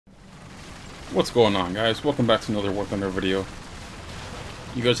What's going on, guys? Welcome back to another War Thunder video.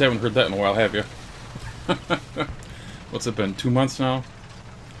 You guys haven't heard that in a while, have you? What's it been, 2 months now?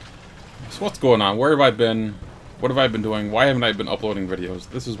 So what's going on? Where have I been? What have I been doing? Why haven't I been uploading videos?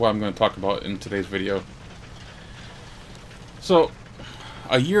 This is what I'm going to talk about in today's video. So,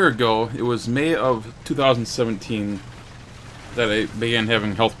 a year ago, it was May of 2017, that I began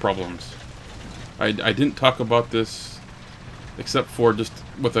having health problems. I didn't talk about this except for just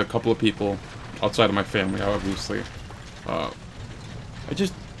with a couple of people outside of my family, obviously. I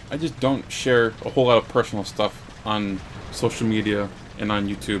just don't share a whole lot of personal stuff on social media and on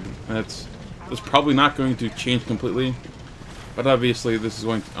YouTube, and it's probably not going to change completely. But obviously, this is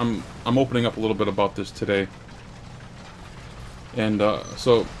going to, I'm opening up a little bit about this today. And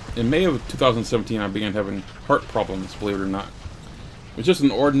so in May of 2017, I began having heart problems. Believe it or not, it was just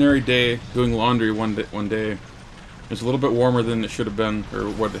an ordinary day doing laundry one day. It was a little bit warmer than it should have been, or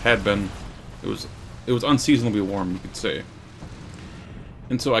what it had been. It was unseasonably warm, you could say.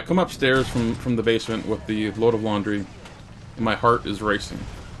 And so I come upstairs from the basement with the load of laundry, and my heart is racing.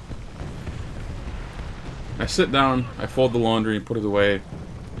 I sit down, I fold the laundry and put it away,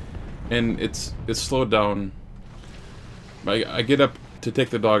 and it's slowed down. I get up to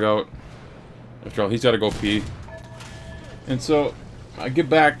take the dog out. After all, he's got to go pee. And so I get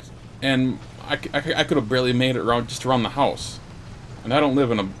back, and I could have barely made it around the house. And I don't live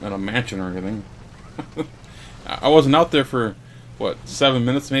in a mansion or anything. I wasn't out there for, what, 7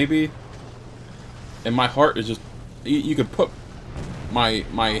 minutes maybe? And my heart is just... You could put my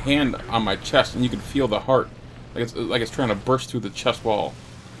hand on my chest and you could feel the heart. Like it's trying to burst through the chest wall.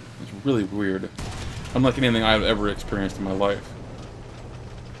 It's really weird. Unlike anything I've ever experienced in my life.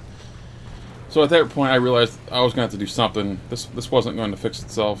 So at that point I realized I was going to have to do something. This wasn't going to fix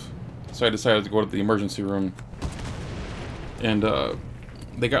itself. So I decided to go to the emergency room. And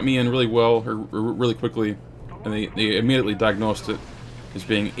they got me in really well, or really quickly. And they immediately diagnosed it as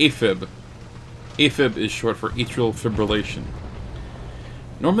being AFib. AFib is short for atrial fibrillation.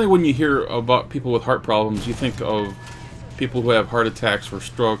 Normally when you hear about people with heart problems, you think of people who have heart attacks or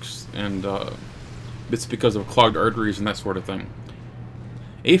strokes, and it's because of clogged arteries and that sort of thing.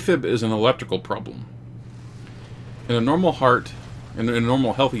 AFib is an electrical problem. In a normal heart, in a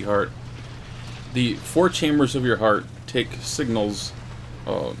normal healthy heart, the 4 chambers of your heart take signals,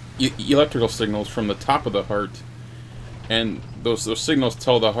 electrical signals from the top of the heart, and those signals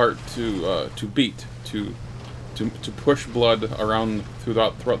tell the heart to beat, to push blood around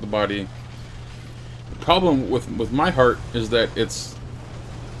throughout the body. The problem with my heart is that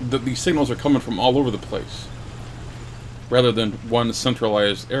these signals are coming from all over the place, rather than one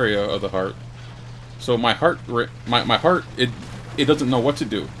centralized area of the heart. So my heart, it doesn't know what to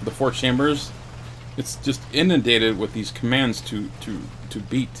do. The 4 chambers, it's just inundated with these commands to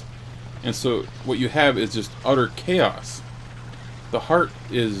beat. And so what you have is just utter chaos. The heart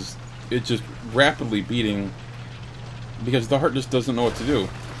it's just rapidly beating because the heart just doesn't know what to do.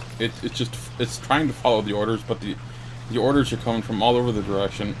 It's trying to follow the orders, but the orders are coming from all over the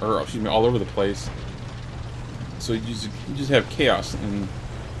direction, or excuse me, all over the place. So you just have chaos. And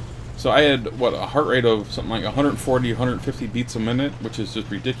so I had, what, a heart rate of something like 140, 150 beats a minute, which is just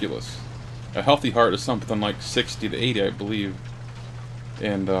ridiculous. A healthy heart is something like 60 to 80, I believe.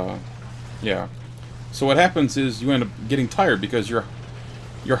 And, yeah. So what happens is you end up getting tired because your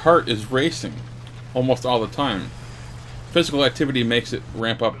heart is racing almost all the time. Physical activity makes it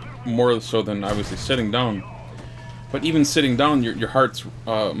ramp up more so than obviously sitting down. But even sitting down, your heart's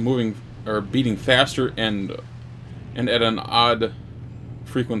moving or beating faster and at an odd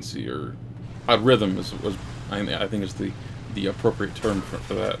frequency, or odd rhythm I think is the appropriate term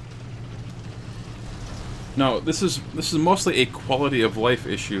for that. Now this is mostly a quality of life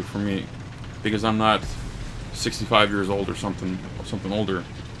issue for me, because I'm not 65 years old or something older.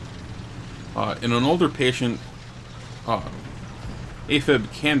 In an older patient,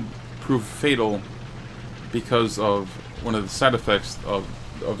 AFib can prove fatal because of one of the side effects of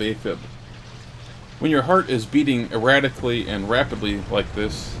AFib. When your heart is beating erratically and rapidly like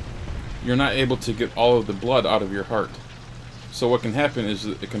this, you're not able to get all of the blood out of your heart. So what can happen is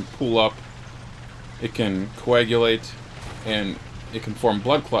that it can pool up, it can coagulate, and it can form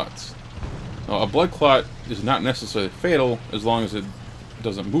blood clots. Now, a blood clot is not necessarily fatal as long as it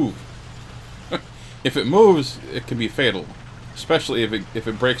doesn't move. If it moves, it can be fatal, especially if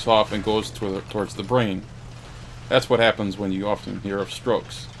it breaks off and goes towards the brain. That's what happens when you often hear of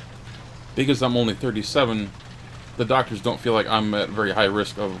strokes. Because I'm only 37, the doctors don't feel like I'm at very high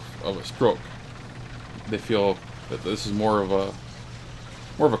risk of a stroke. They feel that this is more of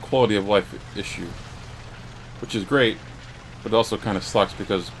a quality of life issue, which is great, but it also kind of sucks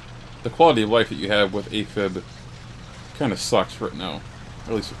because the quality of life that you have with AFib kind of sucks right now.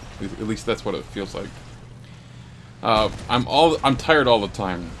 At least that's what it feels like. I'm tired all the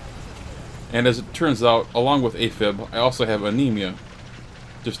time, and as it turns out, along with AFib, I also have anemia.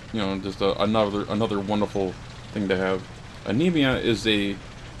 Just another wonderful thing to have. Anemia is at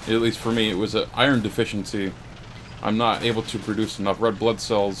least for me, it was an iron deficiency. I'm not able to produce enough red blood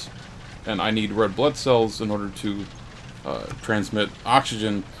cells, and I need red blood cells in order to transmit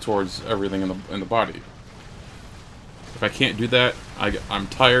oxygen towards everything in the body. If I can't do that, I'm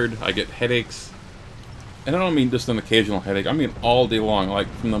tired. I get headaches, and I don't mean just an occasional headache. I mean all day long. Like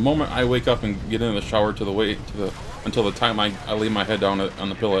from the moment I wake up and get in the shower until the time I lay my head down on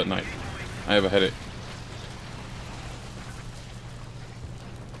the pillow at night, I have a headache.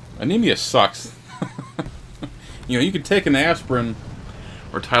 Anemia sucks. You know, you can take an aspirin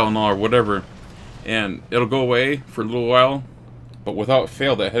or Tylenol or whatever, and it'll go away for a little while, but without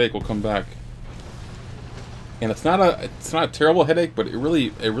fail, that headache will come back. And it's not a terrible headache, but it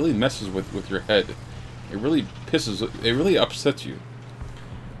really messes with your head. It really upsets you.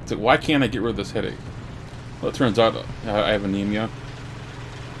 It's like, why can't I get rid of this headache? Well, it turns out I have anemia,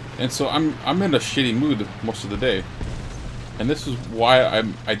 and so I'm in a shitty mood most of the day, and this is why I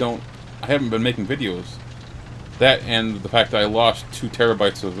haven't been making videos. That and the fact that I lost 2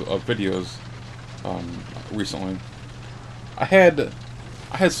 terabytes of videos recently. I had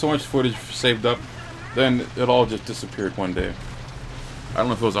so much footage saved up, then it all just disappeared one day. I don't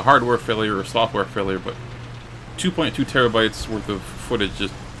know if it was a hardware failure or a software failure, but 2.2 terabytes worth of footage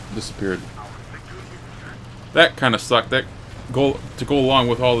just disappeared. That kind of sucked. To go along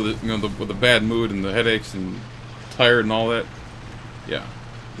with all the with the bad mood and the headaches and tired and all that. Yeah,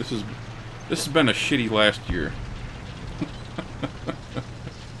 this has been a shitty last year.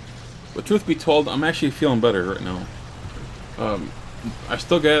 But truth be told, I'm actually feeling better right now. I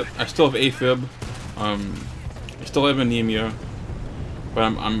still have AFib. I still have anemia, but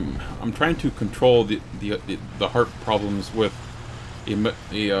I'm trying to control the heart problems with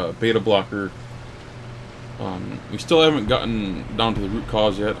a beta blocker. We still haven't gotten down to the root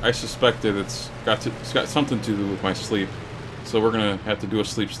cause yet. I suspect that it's got something to do with my sleep, so we're gonna have to do a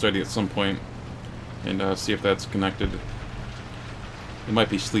sleep study at some point and see if that's connected. It might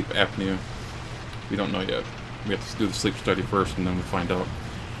be sleep apnea. We don't know yet. We have to do the sleep study first, and then we'll find out.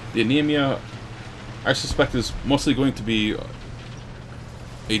 The anemia, I suspect, is mostly going to be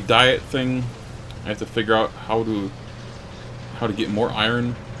a diet thing. I have to figure out how to get more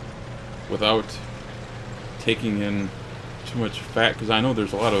iron without taking in too much fat, because I know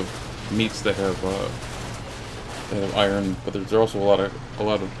there's a lot of meats that have iron, but there's also a lot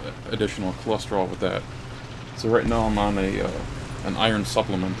of additional cholesterol with that. So right now I'm on an iron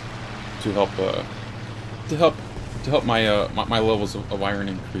supplement to help my levels of iron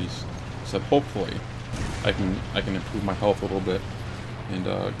increase, so that hopefully I can improve my health a little bit and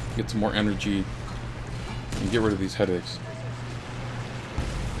get some more energy and get rid of these headaches.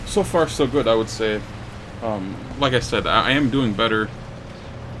 So far so good, I would say. Like I said, I am doing better.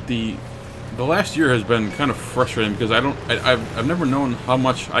 The last year has been kind of frustrating because I've never known how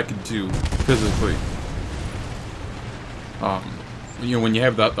much I could do physically. You know, when you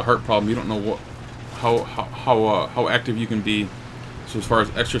have the heart problem, you don't know how active you can be. So as far as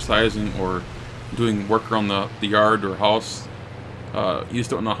exercising or doing work around the yard or house, you just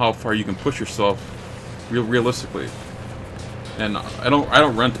don't know how far you can push yourself realistically. And I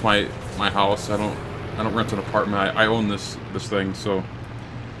don't rent my house. I don't rent an apartment. I own this thing, so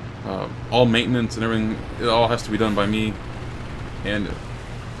all maintenance and everything, it all has to be done by me. And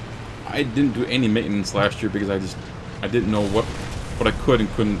I didn't do any maintenance last year because I didn't know what I could and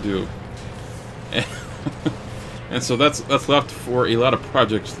couldn't do. And so that's left for a lot of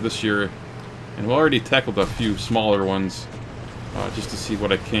projects this year, and we've already tackled a few smaller ones just to see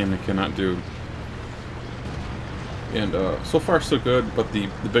what I can and cannot do. And so far so good, but the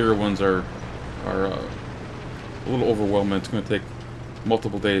bigger ones are a little overwhelming. It's going to take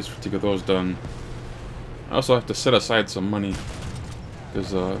multiple days to get those done. I also have to set aside some money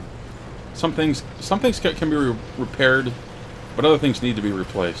because some things can be repaired, but other things need to be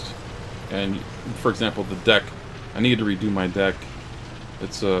replaced. And for example, the deck, I need to redo my deck.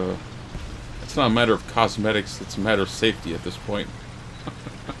 It's not a matter of cosmetics, it's a matter of safety at this point.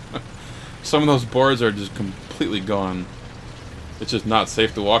 Some of those boards are just completely gone. It's just not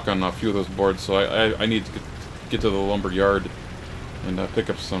safe to walk on a few of those boards, so I need to get to the lumber yard and pick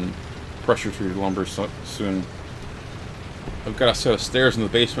up some pressure-treated lumber soon. I've got a set of stairs in the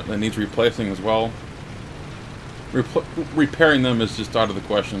basement that needs replacing as well. Repairing them is just out of the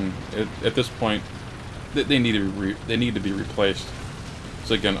question. At this point, they need to be replaced.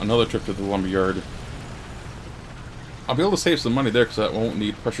 So again, another trip to the lumber yard. I'll be able to save some money there because I won't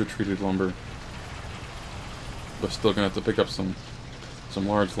need pressure-treated lumber. But still gonna have to pick up some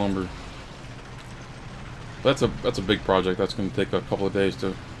large lumber. But that's a big project. That's gonna take a couple of days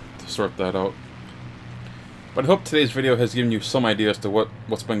to sort that out. But I hope today's video has given you some idea as to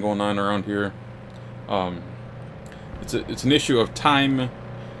what's been going on around here. It's an issue of time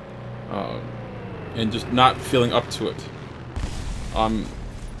and just not feeling up to it.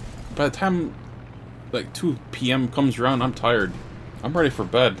 By the time like 2 p.m. comes around, I'm tired. I'm ready for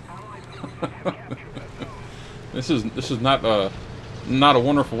bed. This is not a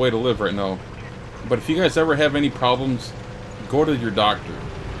wonderful way to live right now. But if you guys ever have any problems, go to your doctor.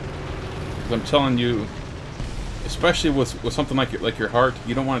 'Cause I'm telling you, especially with something like your heart,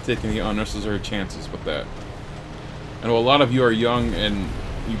 you don't want to take any unnecessary chances with that. I know a lot of you are young and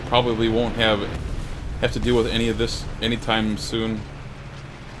you probably won't have to deal with any of this anytime soon.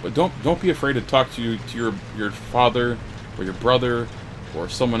 But don't be afraid to talk to your father or your brother or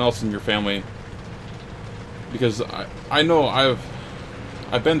someone else in your family, because I know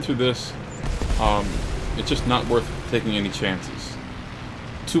I've been through this. It's just not worth taking any chances.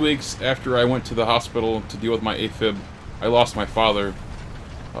 2 weeks after I went to the hospital to deal with my AFib, I lost my father.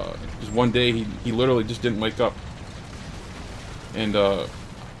 Just one day he literally just didn't wake up, and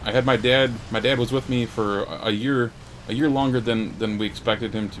I had my dad. My dad was with me for a year longer than we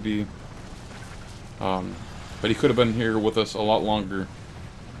expected him to be. But he could have been here with us a lot longer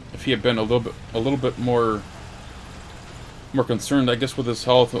if he had been a little bit more concerned, I guess, with his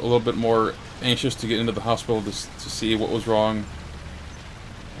health, a little bit more anxious to get into the hospital to see what was wrong.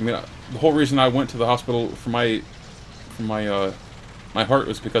 I mean, the whole reason I went to the hospital for my heart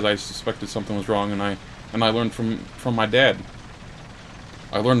was because I suspected something was wrong, and I learned from my dad.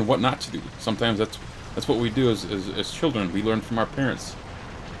 I learned what not to do. Sometimes that's what we do as children. We learn from our parents.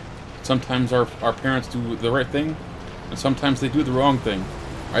 Sometimes our parents do the right thing, and sometimes they do the wrong thing.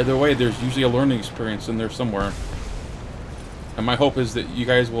 Either way, there's usually a learning experience in there somewhere. And my hope is that you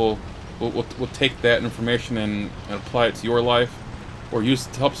guys will take that information and apply it to your life, or use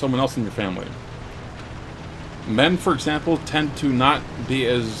it to help someone else in your family. Men, for example, tend to not be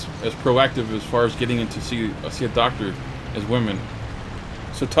as proactive as far as getting in to see a doctor as women.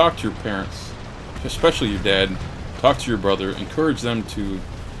 So talk to your parents, especially your dad. Talk to your brother. Encourage them to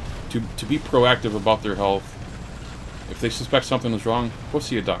be proactive about their health. If they suspect something is wrong, go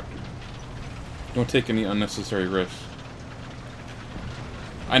see a doctor. Don't take any unnecessary risks.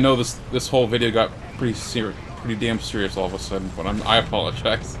 I know this whole video got pretty damn serious all of a sudden, but I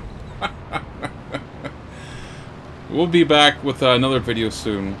apologize. We'll be back with another video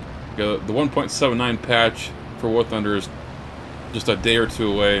soon. The 1.79 patch for War Thunder is just a day or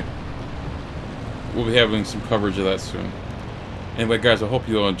two away. We'll be having some coverage of that soon. Anyway, guys, I hope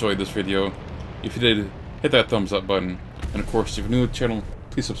you all enjoyed this video. If you did, hit that thumbs up button. And of course, if you're new to the channel,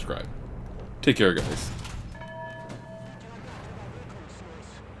 please subscribe. Take care, guys.